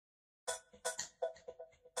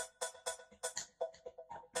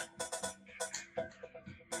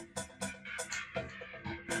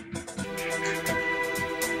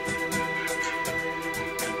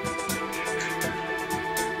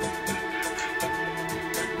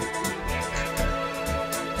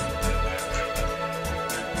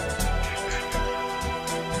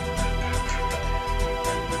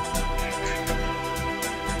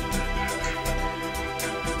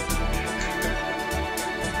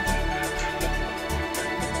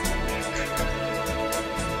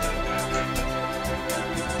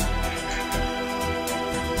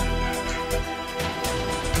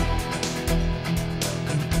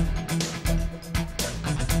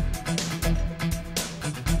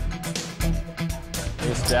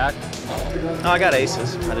Jack? No, I got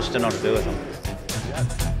aces. I just didn't know what to do with them.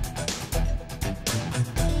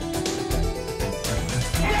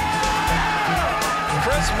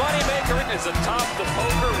 Chris Moneymaker is atop the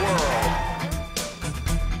poker world.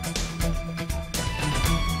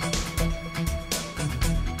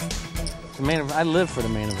 The main event. I live for the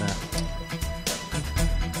main event.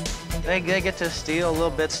 They get to steal a little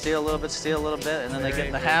bit, steal a little bit, steal a little bit, and then they get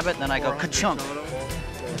in the habit, and then I go ka-chunk.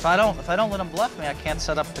 If I don't let them bluff me, I can't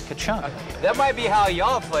set up the ka-chunk. That might be how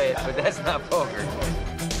y'all play it, but that's not poker.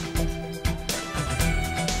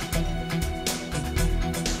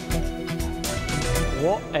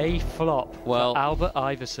 What a flop Well, for Albert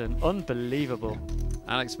Iverson. Unbelievable.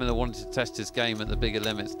 Alex Miller wanted to test his game at the bigger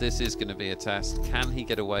limits. This is going to be a test. Can he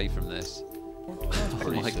get away from this? Oh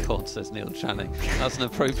my God, says Neil Channing. That's an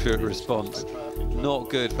appropriate response. Not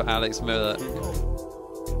good for Alex Miller.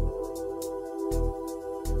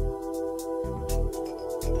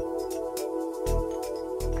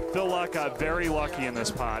 Phil Luck got very lucky in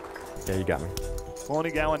this pot. Yeah, you got me.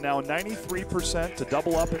 Maloney Gowan now 93% to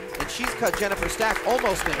double up. And she's cut Jennifer Stack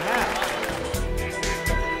almost in half.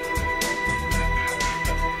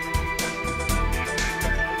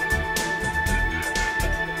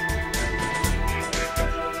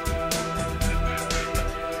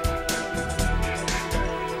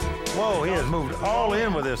 Whoa, he has moved all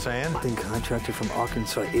in with this hand. Contractor from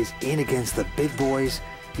Arkansas is in against the big boys.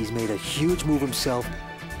 He's made a huge move himself.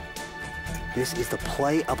 This is the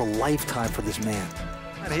play of a lifetime for this man.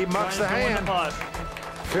 And he mucks the hand.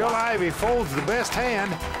 Phil Ivey folds the best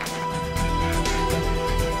hand.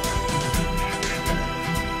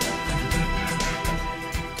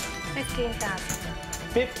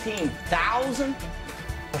 $15,000?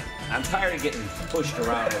 I'm tired of getting pushed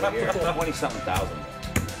around over here. 20-something thousand.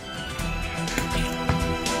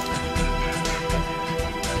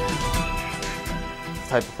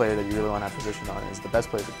 The type of player that you really want to have position on is the best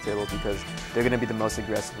players at the table because they're going to be the most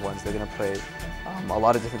aggressive ones. They're going to play a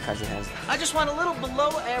lot of different kinds of hands. I just want a little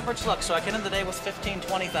below average luck so I can end the day with 15,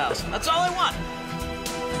 20,000. That's all I want.